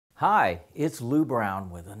Hi, it's Lou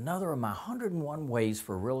Brown with another of my 101 ways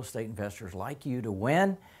for real estate investors like you to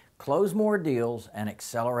win, close more deals, and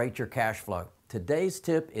accelerate your cash flow. Today's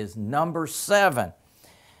tip is number 7.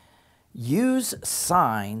 Use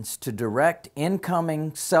signs to direct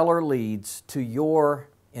incoming seller leads to your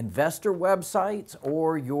investor websites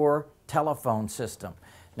or your telephone system.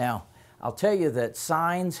 Now, I'll tell you that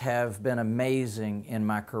signs have been amazing in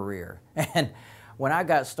my career. And when I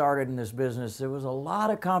got started in this business, there was a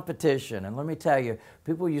lot of competition. And let me tell you,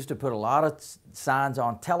 people used to put a lot of signs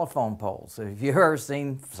on telephone poles. If you've ever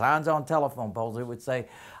seen signs on telephone poles, it would say,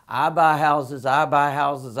 I buy houses, I buy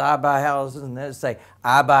houses, I buy houses. And then it'd say,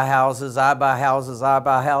 I buy houses, I buy houses, I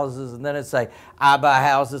buy houses. And then it'd say, I buy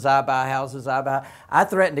houses, I buy houses, I buy. I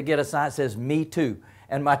threatened to get a sign that says, me too,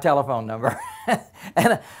 and my telephone number.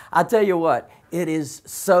 And I tell you what, it is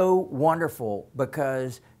so wonderful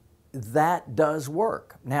because that does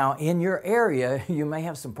work. Now, in your area, you may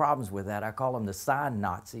have some problems with that. I call them the sign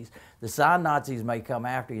Nazis. The sign Nazis may come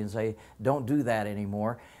after you and say, don't do that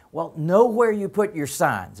anymore. Well, know where you put your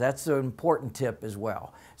signs. That's an important tip as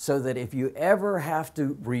well. So that if you ever have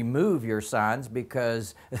to remove your signs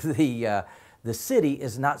because the city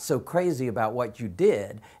is not so crazy about what you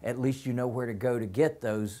did, at least you know where to go to get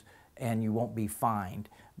those and you won't be fined.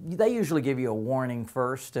 They usually give you a warning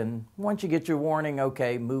first, and once you get your warning,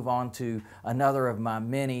 okay, move on to another of my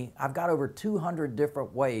many. I've got over 200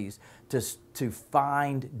 different ways to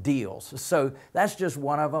find deals. So that's just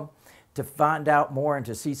one of them. To find out more and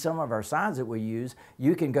to see some of our signs that we use,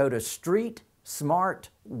 you can go to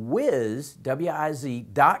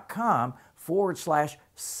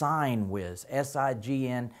streetsmartwiz.com/signwiz,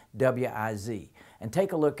 SIGNWIZ, and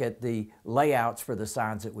take a look at the layouts for the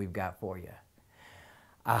signs that we've got for you.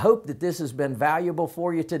 I hope that this has been valuable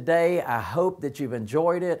for you today. I hope that you've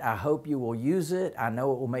enjoyed it. I hope you will use it. I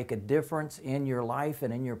know it will make a difference in your life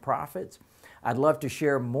and in your profits. I'd love to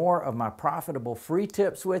share more of my profitable free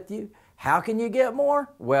tips with you. How can you get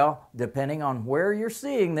more? Well, depending on where you're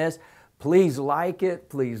seeing this, please like it,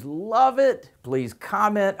 please love it, please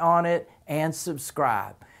comment on it, and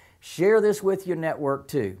subscribe. Share this with your network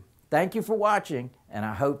too. Thank you for watching, and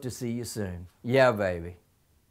I hope to see you soon. Yeah, baby.